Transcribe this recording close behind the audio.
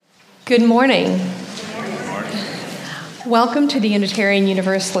Good morning. Welcome to the Unitarian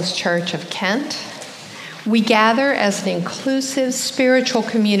Universalist Church of Kent. We gather as an inclusive spiritual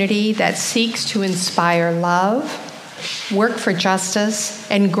community that seeks to inspire love, work for justice,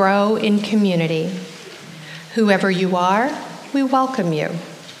 and grow in community. Whoever you are, we welcome you.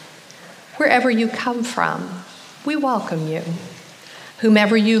 Wherever you come from, we welcome you.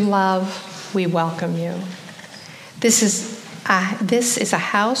 Whomever you love, we welcome you. This is a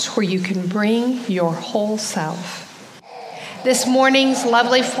house where you can bring your whole self. This morning's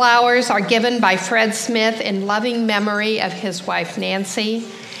lovely flowers are given by Fred Smith in loving memory of his wife Nancy,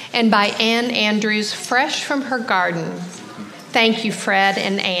 and by Ann Andrews, fresh from her garden. Thank you, Fred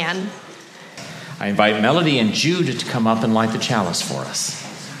and Ann. I invite Melody and Jude to come up and light the chalice for us.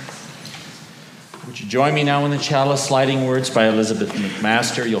 Would you join me now in the chalice lighting words by Elizabeth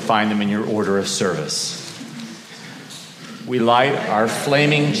McMaster? You'll find them in your order of service. We light our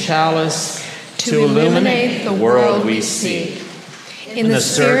flaming chalice to illuminate the world we seek. In the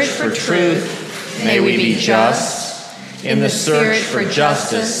search for truth, may we be just. In the search for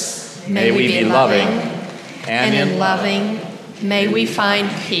justice, may we be loving. And in loving, may we find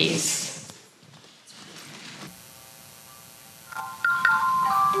peace.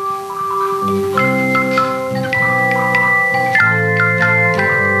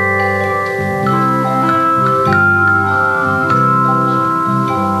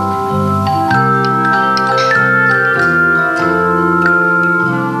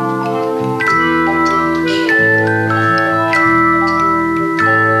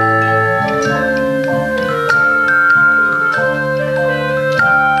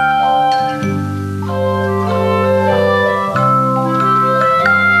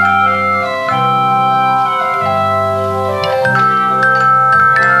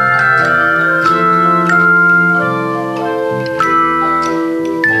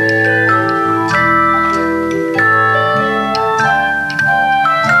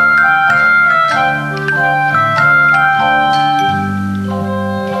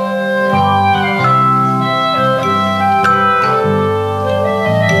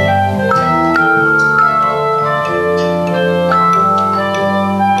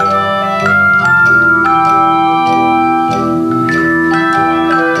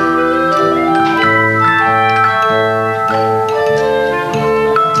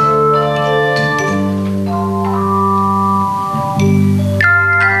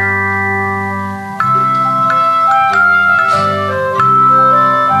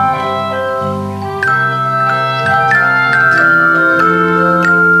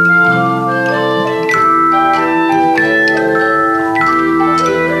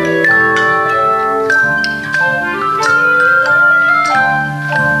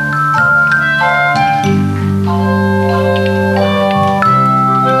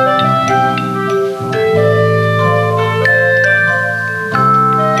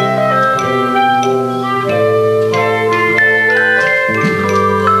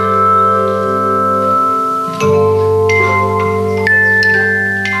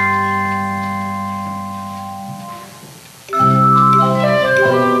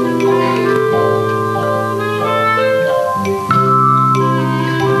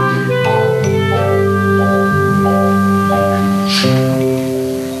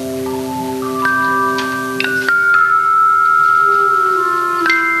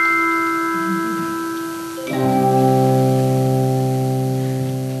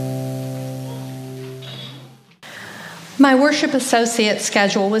 My worship associate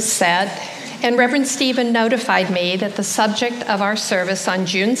schedule was set, and Reverend Stephen notified me that the subject of our service on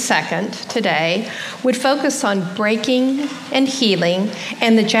June 2nd, today, would focus on breaking and healing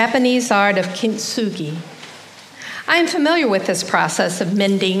and the Japanese art of kintsugi. I am familiar with this process of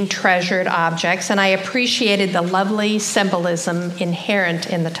mending treasured objects, and I appreciated the lovely symbolism inherent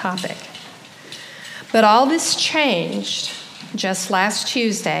in the topic. But all this changed just last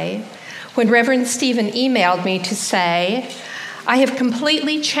Tuesday when Reverend Stephen emailed me to say, I have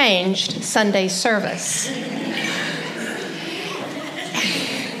completely changed Sunday service.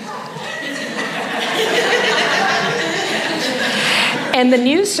 And the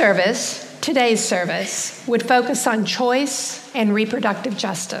new service, today's service, would focus on choice and reproductive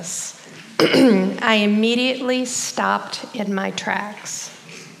justice. I immediately stopped in my tracks.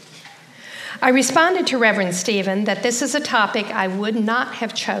 I responded to Reverend Stephen that this is a topic I would not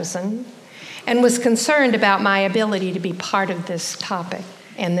have chosen and was concerned about my ability to be part of this topic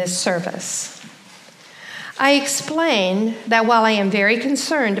and this service. I explained that while I am very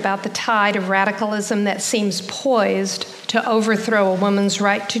concerned about the tide of radicalism that seems poised to overthrow a woman's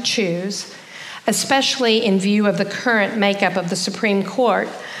right to choose, especially in view of the current makeup of the Supreme Court.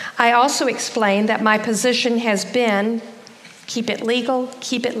 I also explained that my position has been, keep it legal,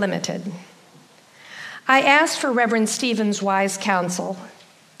 keep it limited. I asked for Reverend Stephen's wise counsel,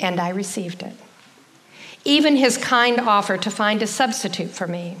 and I received it. Even his kind offer to find a substitute for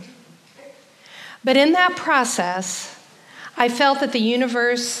me. But in that process, I felt that the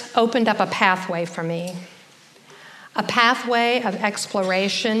universe opened up a pathway for me, a pathway of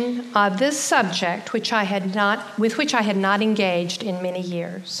exploration of this subject with which I had not engaged in many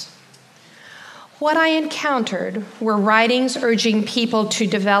years. What I encountered were writings urging people to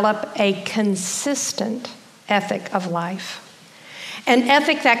develop a consistent ethic of life, an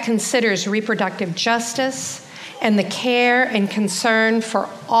ethic that considers reproductive justice and the care and concern for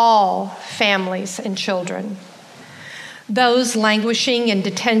all families and children, those languishing in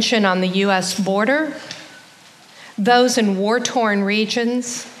detention on the U.S. border, those in war-torn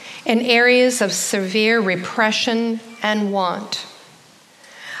regions, and areas of severe repression and want.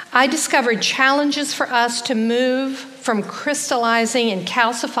 I discovered challenges for us to move from crystallizing and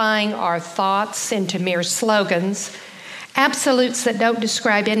calcifying our thoughts into mere slogans, absolutes that don't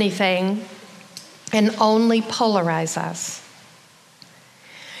describe anything and only polarize us.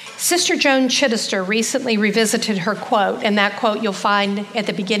 Sister Joan Chittister recently revisited her quote, and that quote you'll find at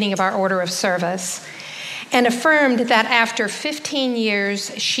the beginning of our order of service, and affirmed that after 15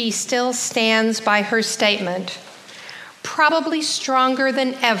 years, she still stands by her statement, probably stronger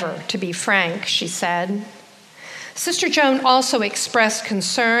than ever, to be frank, she said. Sister Joan also expressed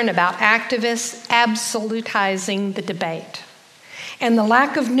concern about activists absolutizing the debate and the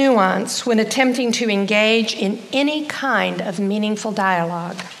lack of nuance when attempting to engage in any kind of meaningful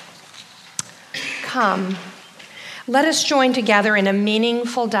dialogue. Come, let us join together in a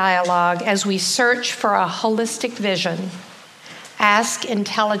meaningful dialogue as we search for a holistic vision, ask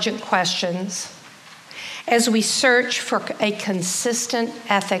intelligent questions, as we search for a consistent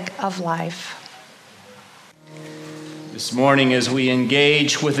ethic of life. This morning, as we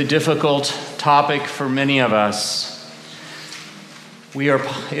engage with a difficult topic for many of us,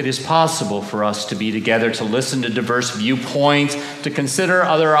 it is possible for us to be together to listen to diverse viewpoints, to consider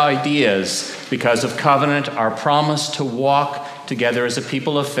other ideas, because of covenant, our promise to walk together as a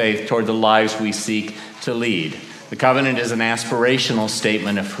people of faith toward the lives we seek to lead. The covenant is an aspirational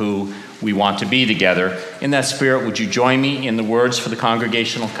statement of who we want to be together. In that spirit, would you join me in the words for the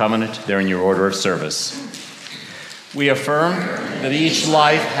congregational covenant there in your order of service? We affirm that each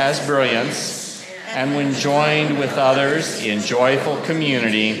life has brilliance, and when joined with others in joyful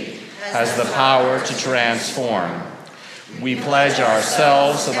community, has the power to transform. We pledge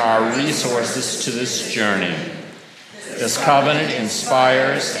ourselves and our resources to this journey. This covenant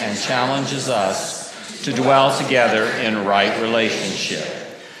inspires and challenges us to dwell together in right relationship.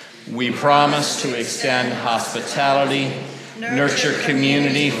 We promise to extend hospitality, nurture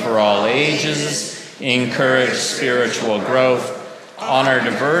community for all ages, encourage spiritual growth, honor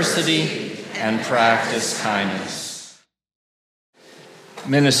diversity, and practice kindness.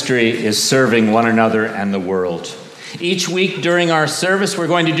 Ministry is serving one another and the world. Each week during our service, we're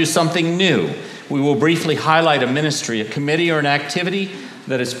going to do something new. We will briefly highlight a ministry, a committee, or an activity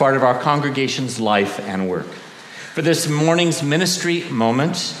that is part of our congregation's life and work. For this morning's ministry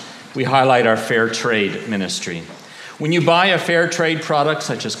moment, we highlight our fair trade ministry. When you buy a fair trade product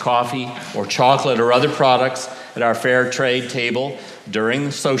such as coffee or chocolate or other products at our fair trade table during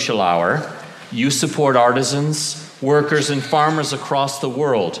the social hour, you support artisans, workers, and farmers across the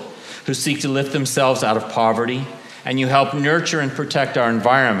world who seek to lift themselves out of poverty, and you help nurture and protect our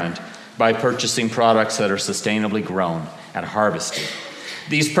environment by purchasing products that are sustainably grown and harvested.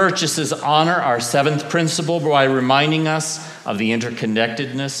 These purchases honor our seventh principle by reminding us of the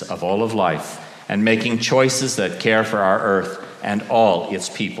interconnectedness of all of life and making choices that care for our earth and all its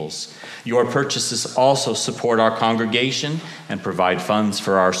peoples. Your purchases also support our congregation and provide funds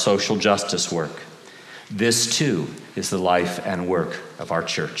for our social justice work. This, too, is the life and work of our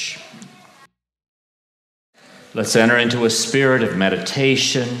church. Let's enter into a spirit of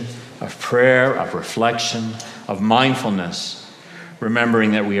meditation, of prayer, of reflection, of mindfulness,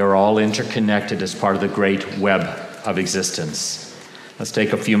 remembering that we are all interconnected as part of the great web of existence. Let's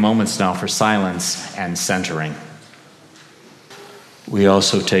take a few moments now for silence and centering. We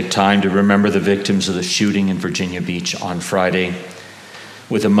also take time to remember the victims of the shooting in Virginia Beach on Friday.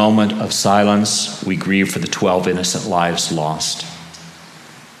 With a moment of silence, we grieve for the 12 innocent lives lost.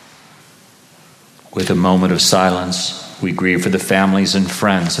 With a moment of silence, we grieve for the families and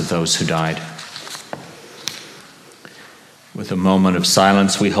friends of those who died. With a moment of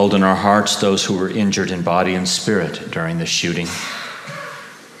silence, we hold in our hearts those who were injured in body and spirit during the shooting.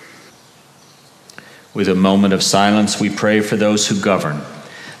 With a moment of silence, we pray for those who govern,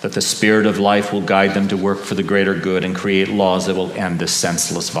 that the spirit of life will guide them to work for the greater good and create laws that will end this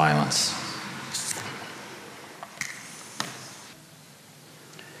senseless violence.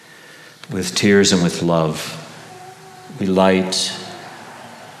 With tears and with love, we light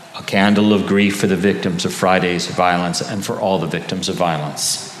a candle of grief for the victims of Friday's violence and for all the victims of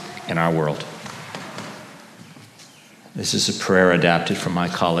violence in our world. This is a prayer adapted from my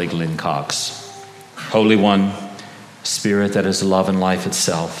colleague Lynn Cox. Holy One, Spirit that is love and life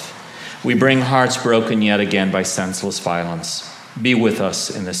itself, we bring hearts broken yet again by senseless violence. Be with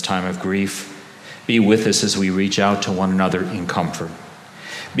us in this time of grief. Be with us as we reach out to one another in comfort.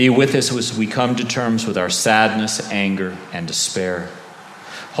 Be with us as we come to terms with our sadness, anger, and despair.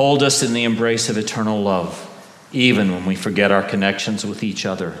 Hold us in the embrace of eternal love, even when we forget our connections with each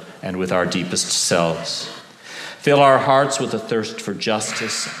other and with our deepest selves. Fill our hearts with a thirst for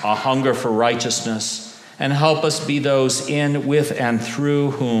justice, a hunger for righteousness, and help us be those in, with, and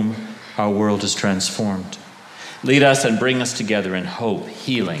through whom our world is transformed. Lead us and bring us together in hope,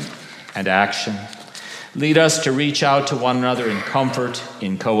 healing, and action. Lead us to reach out to one another in comfort,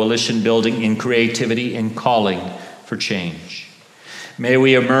 in coalition building, in creativity, in calling for change. May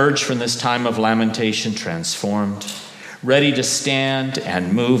we emerge from this time of lamentation transformed, ready to stand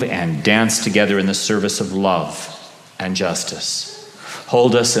and move and dance together in the service of love and justice.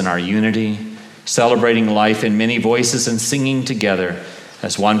 Hold us in our unity, celebrating life in many voices and singing together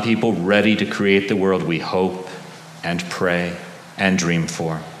as one people ready to create the world we hope and pray and dream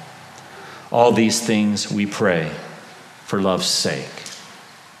for. All these things we pray for love's sake.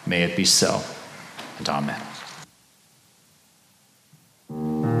 May it be so, and amen.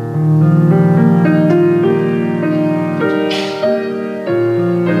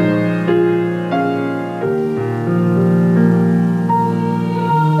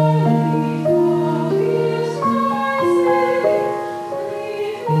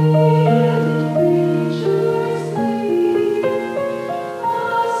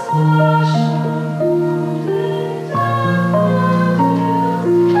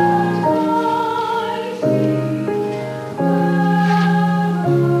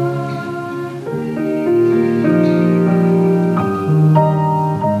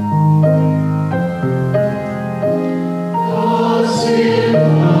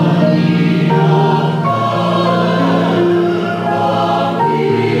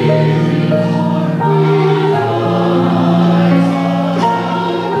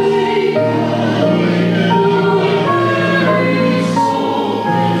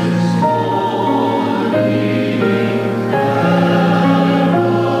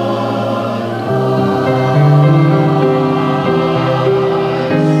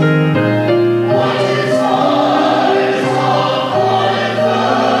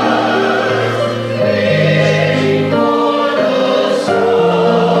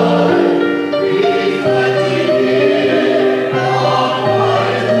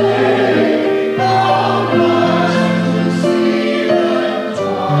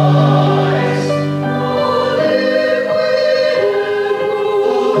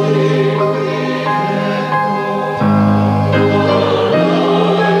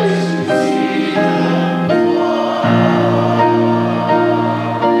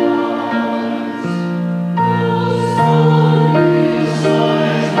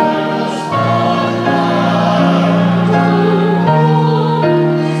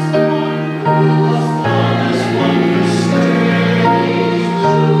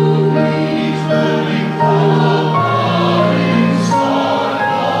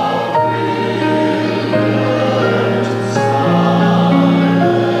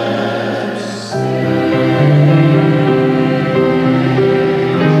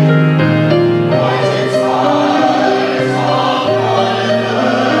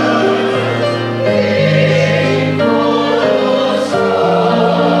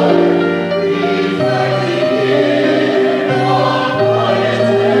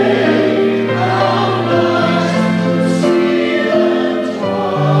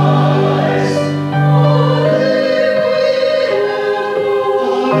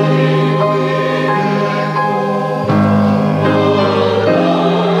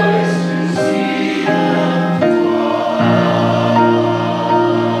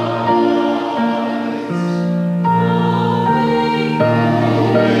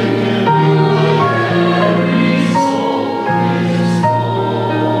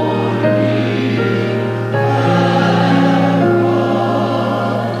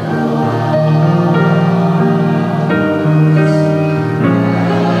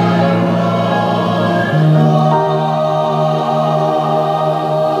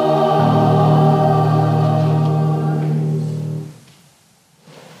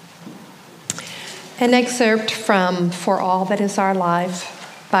 An excerpt from For All That Is Our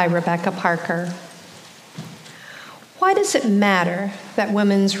Life by Rebecca Parker. Why does it matter that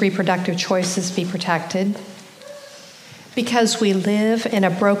women's reproductive choices be protected? Because we live in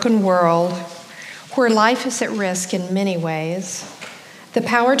a broken world where life is at risk in many ways. The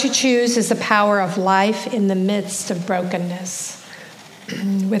power to choose is the power of life in the midst of brokenness.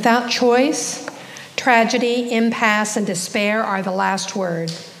 Without choice, tragedy, impasse, and despair are the last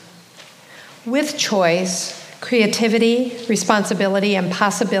word. With choice, creativity, responsibility, and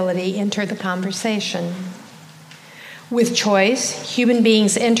possibility enter the conversation. With choice, human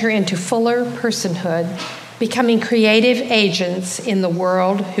beings enter into fuller personhood, becoming creative agents in the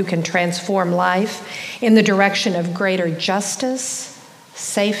world who can transform life in the direction of greater justice,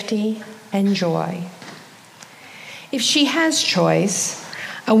 safety, and joy. If she has choice,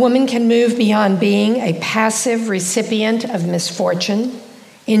 a woman can move beyond being a passive recipient of misfortune,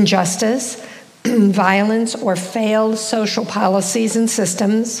 injustice, violence, or failed social policies and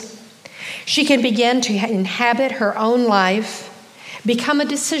systems. She can begin to inhabit her own life, become a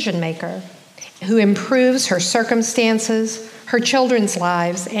decision maker who improves her circumstances, her children's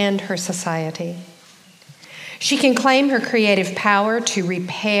lives, and her society. She can claim her creative power to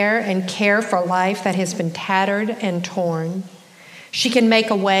repair and care for life that has been tattered and torn. She can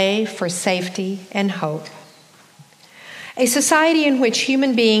make a way for safety and hope. A society in which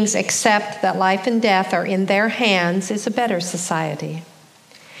human beings accept that life and death are in their hands is a better society.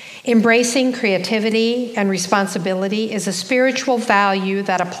 Embracing creativity and responsibility is a spiritual value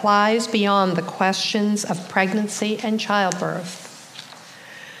that applies beyond the questions of pregnancy and childbirth.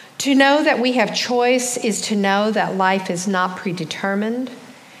 To know that we have choice is to know that life is not predetermined,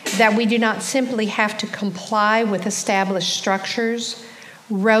 that we do not simply have to comply with established structures,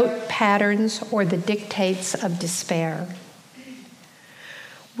 rote patterns, or the dictates of despair.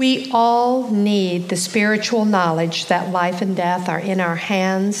 We all need the spiritual knowledge that life and death are in our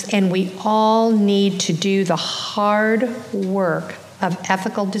hands, and we all need to do the hard work of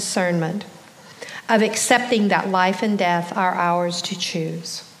ethical discernment, of accepting that life and death are ours to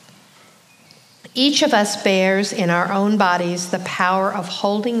choose. Each of us bears in our own bodies the power of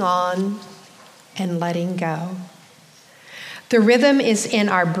holding on and letting go. The rhythm is in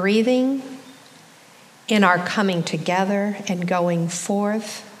our breathing, in our coming together and going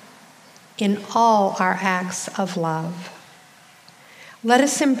forth, in all our acts of love. Let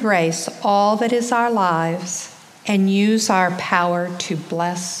us embrace all that is our lives and use our power to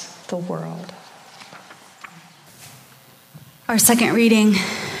bless the world. Our second reading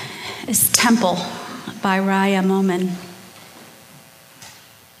is Temple by Raya Momin.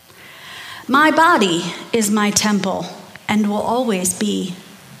 My body is my temple and will always be.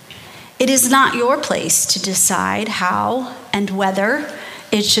 It is not your place to decide how and whether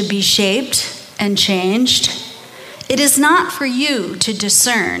it should be shaped and changed. It is not for you to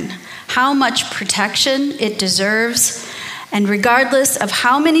discern how much protection it deserves, and regardless of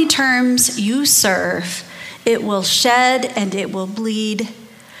how many terms you serve, it will shed and it will bleed.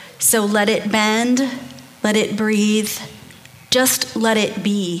 So let it bend, let it breathe, just let it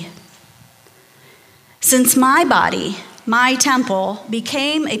be. Since my body, my temple,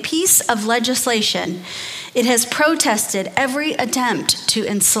 became a piece of legislation, it has protested every attempt to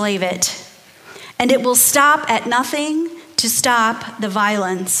enslave it, and it will stop at nothing to stop the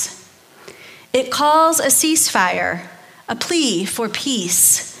violence. It calls a ceasefire, a plea for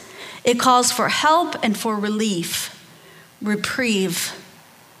peace. It calls for help and for relief, reprieve.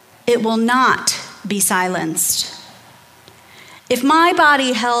 It will not be silenced. If my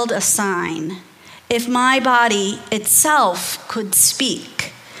body held a sign, if my body itself could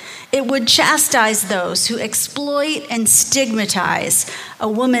speak, it would chastise those who exploit and stigmatize a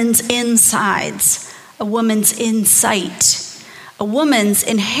woman's insides, a woman's insight, a woman's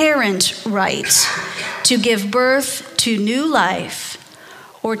inherent right to give birth to new life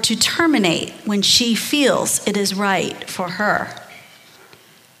or to terminate when she feels it is right for her.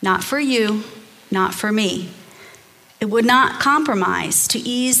 Not for you, not for me. It would not compromise to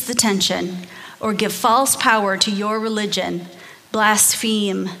ease the tension or give false power to your religion,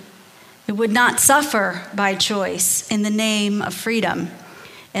 blaspheme. It would not suffer by choice in the name of freedom,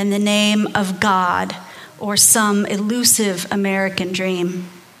 in the name of God, or some elusive American dream.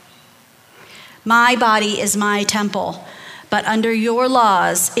 My body is my temple, but under your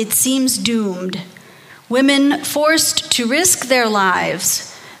laws, it seems doomed. Women forced to risk their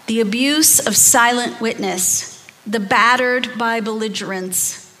lives, the abuse of silent witness, the battered by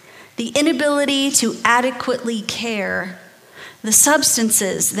belligerents, the inability to adequately care, the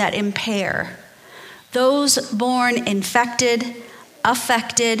substances that impair, those born infected,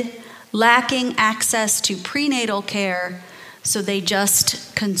 affected, lacking access to prenatal care, so they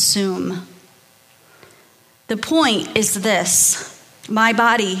just consume. The point is this: my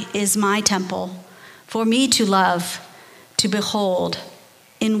body is my temple, for me to love, to behold,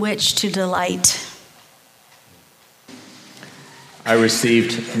 in which to delight. I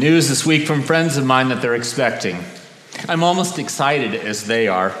received news this week from friends of mine that they're expecting. I'm almost excited as they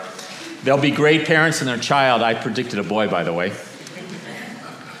are. They'll be great parents, and their child, I predicted a boy, by the way,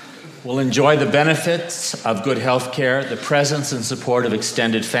 will enjoy the benefits of good health care, the presence and support of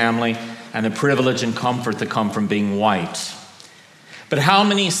extended family, and the privilege and comfort that come from being white. But how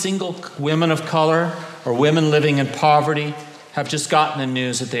many single women of color or women living in poverty have just gotten the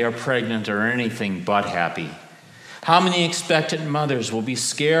news that they are pregnant or anything but happy? How many expectant mothers will be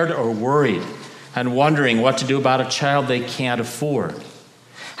scared or worried and wondering what to do about a child they can't afford?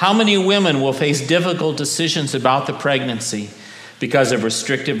 How many women will face difficult decisions about the pregnancy because of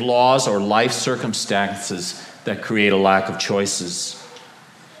restrictive laws or life circumstances that create a lack of choices?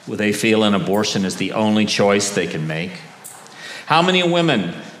 Will they feel an abortion is the only choice they can make? How many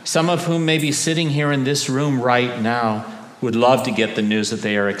women, some of whom may be sitting here in this room right now, would love to get the news that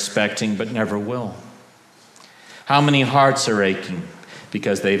they are expecting but never will? How many hearts are aching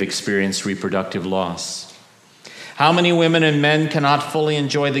because they've experienced reproductive loss? How many women and men cannot fully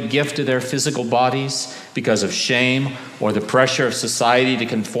enjoy the gift of their physical bodies because of shame or the pressure of society to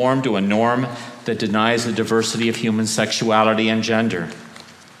conform to a norm that denies the diversity of human sexuality and gender?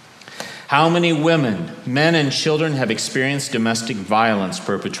 How many women, men, and children have experienced domestic violence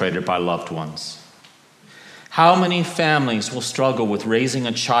perpetrated by loved ones? How many families will struggle with raising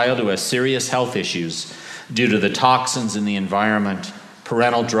a child who has serious health issues due to the toxins in the environment,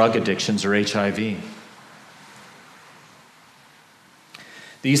 parental drug addictions, or HIV?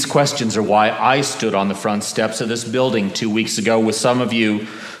 These questions are why I stood on the front steps of this building 2 weeks ago with some of you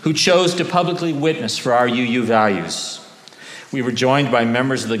who chose to publicly witness for our UU values. We were joined by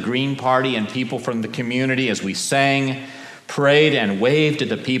members of the Green Party and people from the community as we sang, prayed, and waved at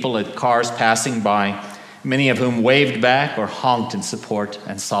the people at cars passing by, many of whom waved back or honked in support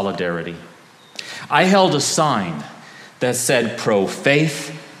and solidarity. I held a sign that said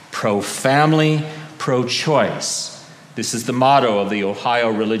pro-faith, pro-family, pro-choice. This is the motto of the Ohio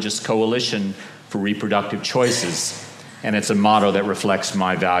Religious Coalition for Reproductive Choices, and it's a motto that reflects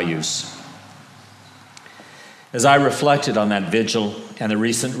my values. As I reflected on that vigil and the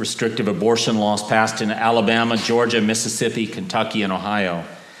recent restrictive abortion laws passed in Alabama, Georgia, Mississippi, Kentucky, and Ohio,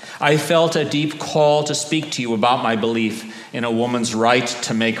 I felt a deep call to speak to you about my belief in a woman's right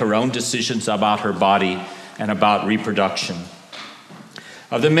to make her own decisions about her body and about reproduction.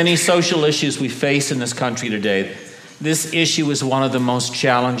 Of the many social issues we face in this country today, this issue is one of the most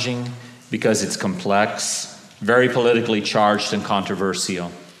challenging because it's complex, very politically charged, and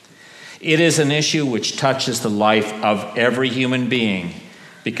controversial. It is an issue which touches the life of every human being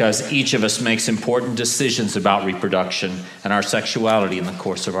because each of us makes important decisions about reproduction and our sexuality in the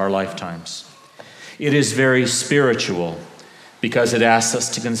course of our lifetimes. It is very spiritual because it asks us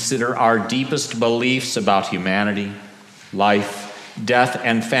to consider our deepest beliefs about humanity, life, death,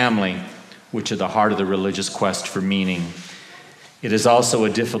 and family, which are the heart of the religious quest for meaning. It is also a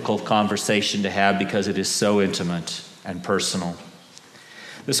difficult conversation to have because it is so intimate and personal.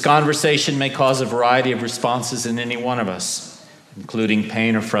 This conversation may cause a variety of responses in any one of us, including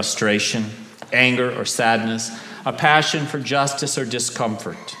pain or frustration, anger or sadness, a passion for justice or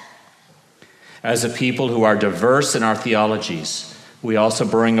discomfort. As a people who are diverse in our theologies, we also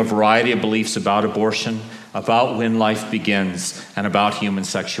bring a variety of beliefs about abortion, about when life begins, and about human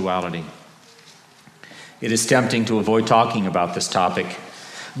sexuality. It is tempting to avoid talking about this topic,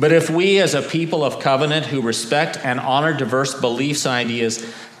 but if we as a people of covenant who respect and honor diverse beliefs and ideas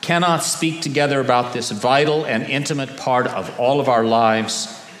cannot speak together about this vital and intimate part of all of our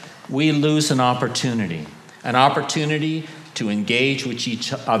lives, we lose an opportunity to engage with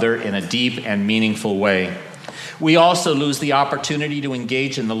each other in a deep and meaningful way. We also lose the opportunity to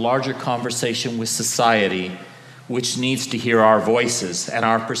engage in the larger conversation with society, which needs to hear our voices and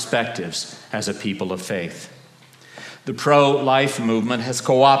our perspectives as a people of faith. The pro-life movement has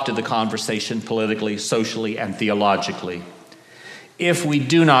co-opted the conversation politically, socially, and theologically. If we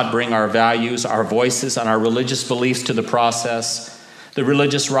do not bring our values, our voices, and our religious beliefs to the process, the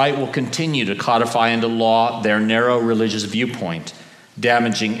religious right will continue to codify into law their narrow religious viewpoint,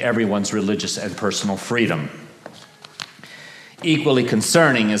 damaging everyone's religious and personal freedom. Equally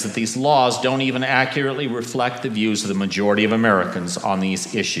concerning is that these laws don't even accurately reflect the views of the majority of Americans on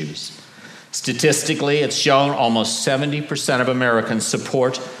these issues. Statistically, it's shown almost 70% of Americans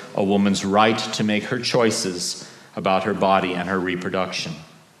support a woman's right to make her choices about her body and her reproduction.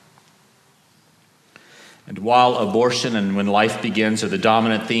 And while abortion and when life begins are the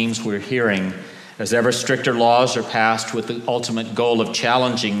dominant themes we're hearing, as ever stricter laws are passed with the ultimate goal of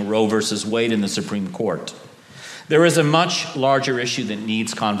challenging Roe versus Wade in the Supreme Court, there is a much larger issue that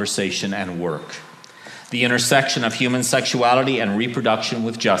needs conversation and work: the intersection of human sexuality and reproduction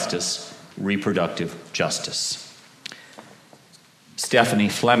with justice, reproductive justice. Stephanie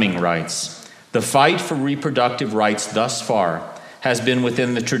Fleming writes, "The fight for reproductive rights thus far has been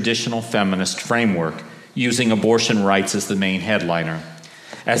within the traditional feminist framework, using abortion rights as the main headliner.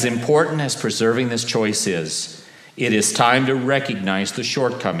 As important as preserving this choice is, it is time to recognize the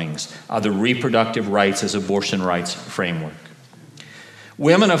shortcomings of the reproductive rights as abortion rights framework."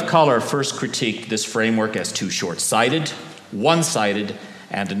 Women of color first critiqued this framework as too short-sighted, one-sided,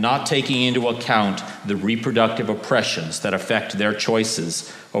 and not taking into account the reproductive oppressions that affect their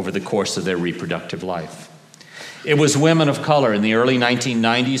choices over the course of their reproductive life. It was women of color in the early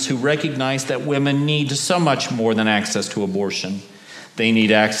 1990s who recognized that women need so much more than access to abortion. They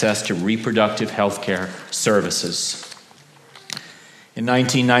need access to reproductive health care services. In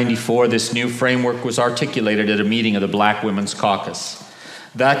 1994, this new framework was articulated at a meeting of the Black Women's Caucus.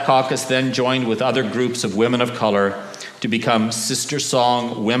 That caucus then joined with other groups of women of color to become Sister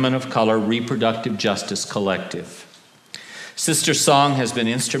Song Women of Color Reproductive Justice Collective. Sister Song has been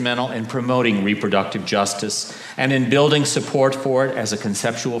instrumental in promoting reproductive justice and in building support for it as a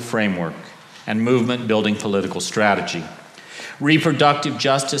conceptual framework and movement-building political strategy. Reproductive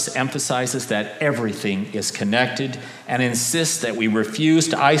justice emphasizes that everything is connected and insists that we refuse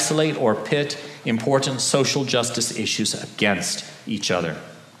to isolate or pit important social justice issues against each other.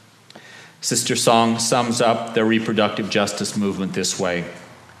 Sister Song sums up the reproductive justice movement this way: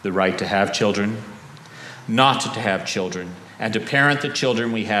 the right to have children, not to have children, and to parent the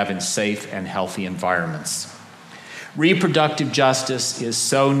children we have in safe and healthy environments. Reproductive justice is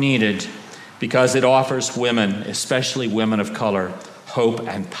so needed because it offers women, especially women of color, hope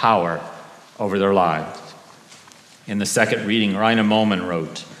and power over their lives. In the second reading, Raina Moman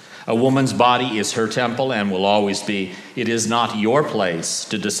wrote, "A woman's body is her temple and will always be. It is not your place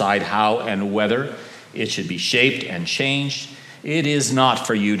to decide how and whether it should be shaped and changed. It is not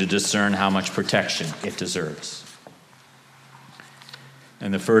for you to discern how much protection it deserves."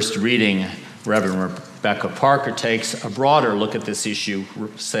 In the first reading, Reverend Rebecca Parker takes a broader look at this issue,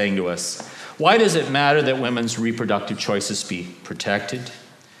 saying to us, why does it matter that women's reproductive choices be protected?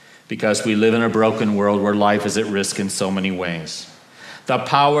 Because we live in a broken world where life is at risk in so many ways. The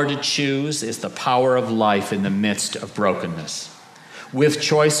power to choose is the power of life in the midst of brokenness. With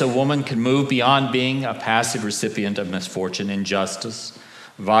choice, a woman can move beyond being a passive recipient of misfortune, injustice,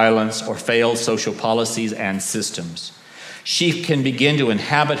 violence, or failed social policies and systems. She can begin to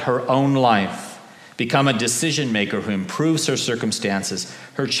inhabit her own life, become a decision maker who improves her circumstances,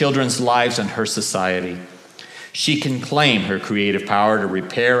 her children's lives, and her society. She can claim her creative power to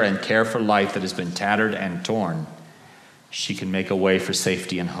repair and care for life that has been tattered and torn. She can make a way for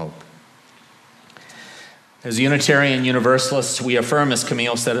safety and hope. As Unitarian Universalists, we affirm, as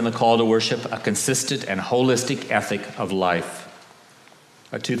Camille said in the call to worship, a consistent and holistic ethic of life.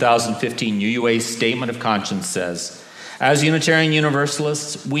 A 2015 UUA Statement of Conscience says, as Unitarian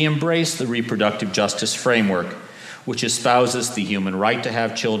Universalists, we embrace the reproductive justice framework, which espouses the human right to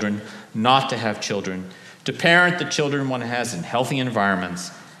have children, not to have children, to parent the children one has in healthy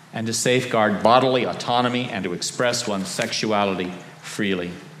environments, and to safeguard bodily autonomy and to express one's sexuality freely.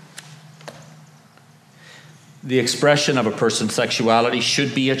 The expression of a person's sexuality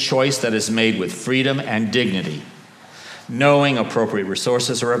should be a choice that is made with freedom and dignity, knowing appropriate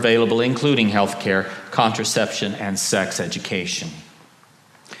resources are available, including health care, contraception, and sex education.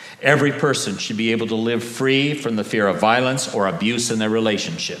 Every person should be able to live free from the fear of violence or abuse in their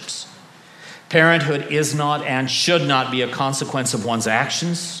relationships. Parenthood is not and should not be a consequence of one's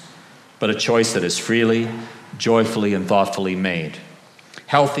actions, but a choice that is freely, joyfully, and thoughtfully made.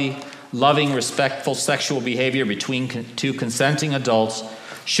 Healthy, loving, respectful sexual behavior between two consenting adults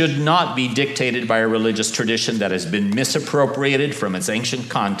should not be dictated by a religious tradition that has been misappropriated from its ancient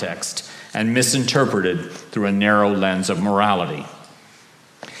context and misinterpreted through a narrow lens of morality.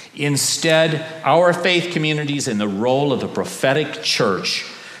 Instead, our faith communities in the role of the prophetic church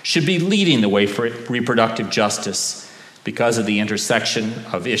should be leading the way for reproductive justice because of the intersection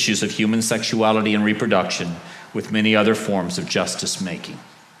of issues of human sexuality and reproduction with many other forms of justice making.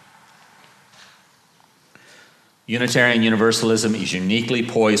 Unitarian Universalism is uniquely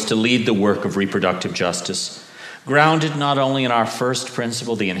poised to lead the work of reproductive justice, grounded not only in our first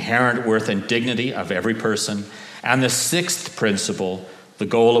principle, the inherent worth and dignity of every person, and the sixth principle, the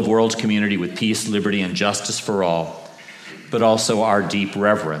goal of world community with peace, liberty, and justice for all, but also our deep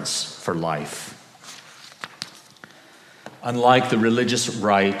reverence for life. unlike the religious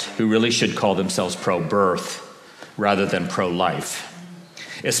right, who really should call themselves pro-birth rather than pro-life,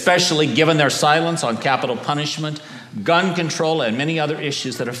 especially given their silence on capital punishment, gun control, and many other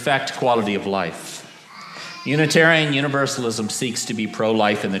issues that affect quality of life. Unitarian Universalism seeks to be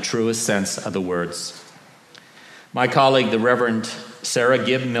pro-life in the truest sense of the words. My colleague, the Reverend Sarah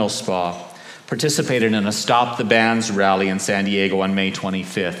Gibb Millspaugh, participated in a Stop the Bans rally in San Diego on May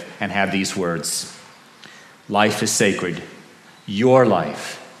 25th and had these words: "Life is sacred. Your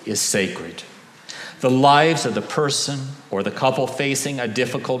life is sacred. The lives of the person or the couple facing a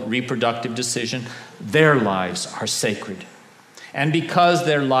difficult reproductive decision, their lives are sacred. And because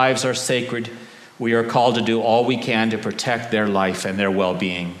their lives are sacred, we are called to do all we can to protect their life and their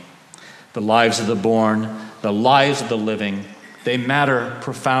well-being. The lives of the born, the lives of the living, they matter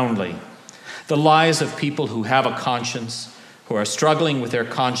profoundly. The lives of people who have a conscience, who are struggling with their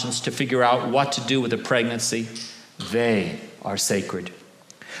conscience to figure out what to do with a pregnancy, they are sacred.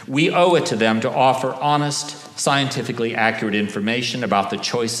 We owe it to them to offer honest, scientifically accurate information about the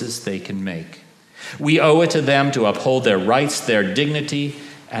choices they can make. We owe it to them to uphold their rights, their dignity,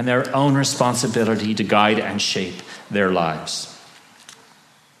 and their own responsibility to guide and shape their lives."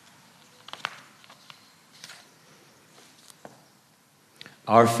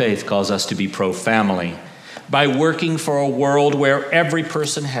 Our faith calls us to be pro-family by working for a world where every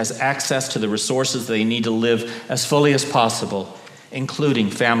person has access to the resources they need to live as fully as possible, including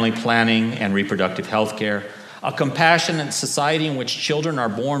family planning and reproductive health care, a compassionate society in which children are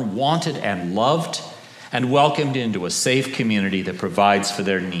born wanted and loved, and welcomed into a safe community that provides for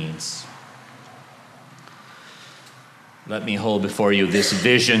their needs. Let me hold before you this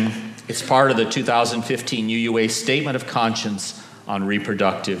vision. It's part of the 2015 UUA Statement of Conscience on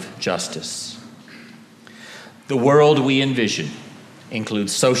Reproductive Justice. The world we envision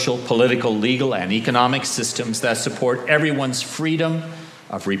includes social, political, legal, and economic systems that support everyone's freedom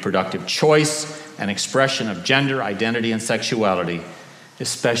of reproductive choice and expression of gender, identity, and sexuality,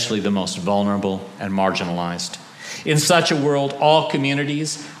 especially the most vulnerable and marginalized. In such a world, all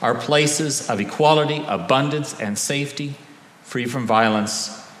communities are places of equality, abundance, and safety, free from violence,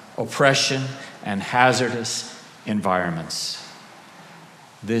 oppression, and hazardous environments.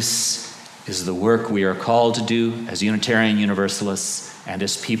 This is the work we are called to do as Unitarian Universalists and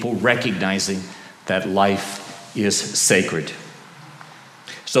as people recognizing that life is sacred.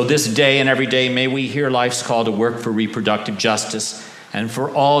 So this day and every day, may we hear life's call to work for reproductive justice and for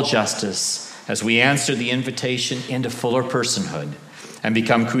all justice as we answer the invitation into fuller personhood and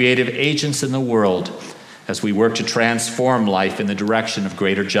become creative agents in the world as we work to transform life in the direction of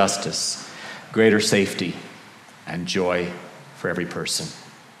greater justice, greater safety, and joy for every person.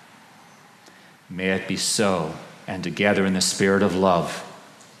 May it be so, and together in the spirit of love,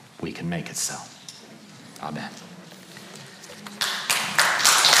 we can make it so. Amen.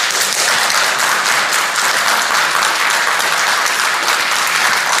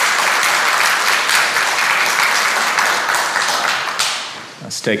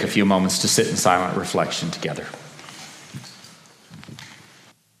 Let's take a few moments to sit in silent reflection together.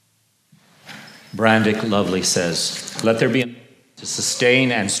 Brandick Lovely says, "Let there be to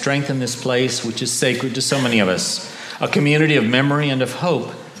sustain and strengthen this place which is sacred to so many of us, a community of memory and of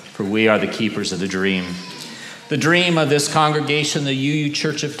hope, for we are the keepers of the dream. The dream of this congregation, the UU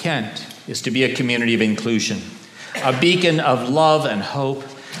Church of Kent, is to be a community of inclusion, a beacon of love and hope,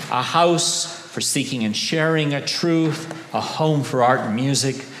 a house for seeking and sharing a truth, a home for art and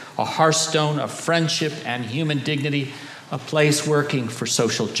music, a hearthstone of friendship and human dignity, a place working for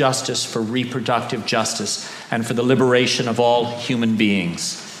social justice, for reproductive justice, and for the liberation of all human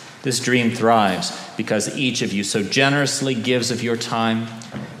beings. This dream thrives because each of you so generously gives of your time,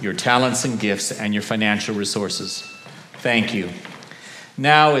 your talents and gifts, and your financial resources. Thank you.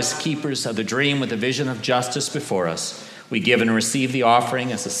 Now, as keepers of the dream with the vision of justice before us, we give and receive the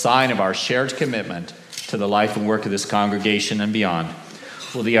offering as a sign of our shared commitment to the life and work of this congregation and beyond.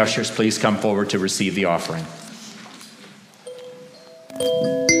 Will the ushers please come forward to receive the offering?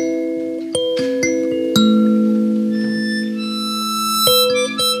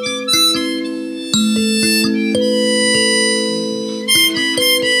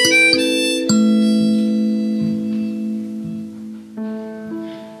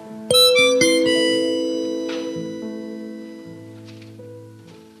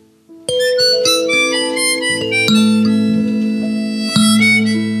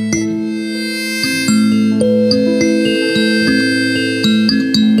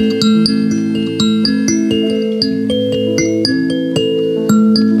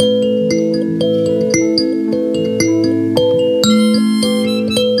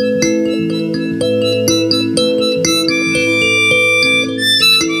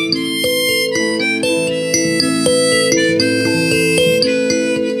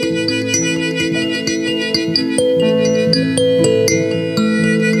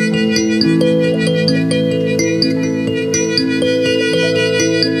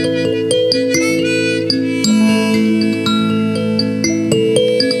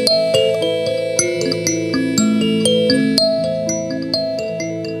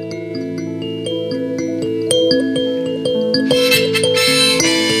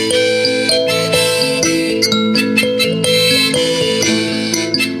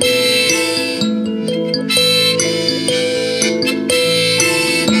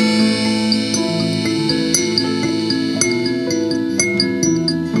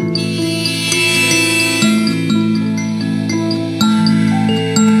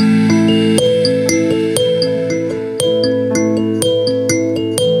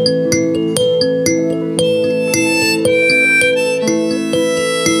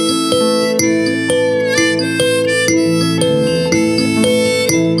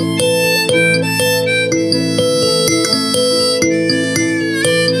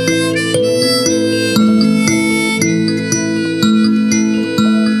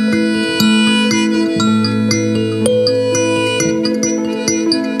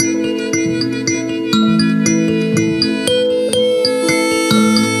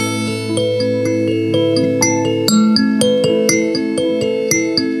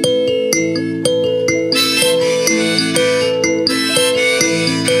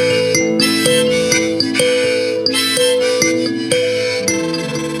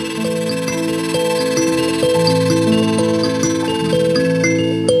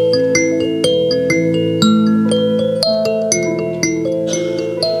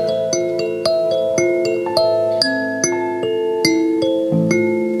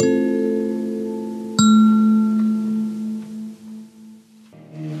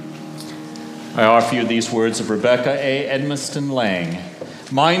 I offer you these words of Rebecca A. Edmiston Lang.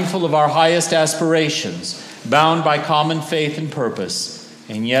 Mindful of our highest aspirations, bound by common faith and purpose,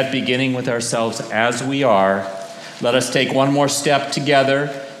 and yet beginning with ourselves as we are, let us take one more step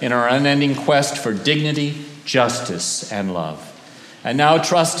together in our unending quest for dignity, justice, and love. And now,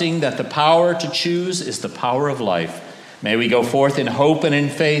 trusting that the power to choose is the power of life, may we go forth in hope and in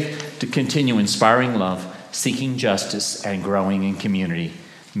faith to continue inspiring love, seeking justice, and growing in community.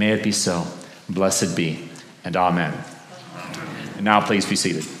 May it be so. Blessed be, and amen. And now please be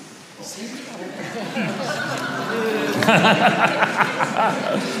seated.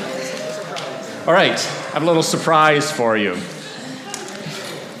 All right, I have a little surprise for you.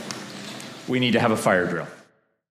 We need to have a fire drill.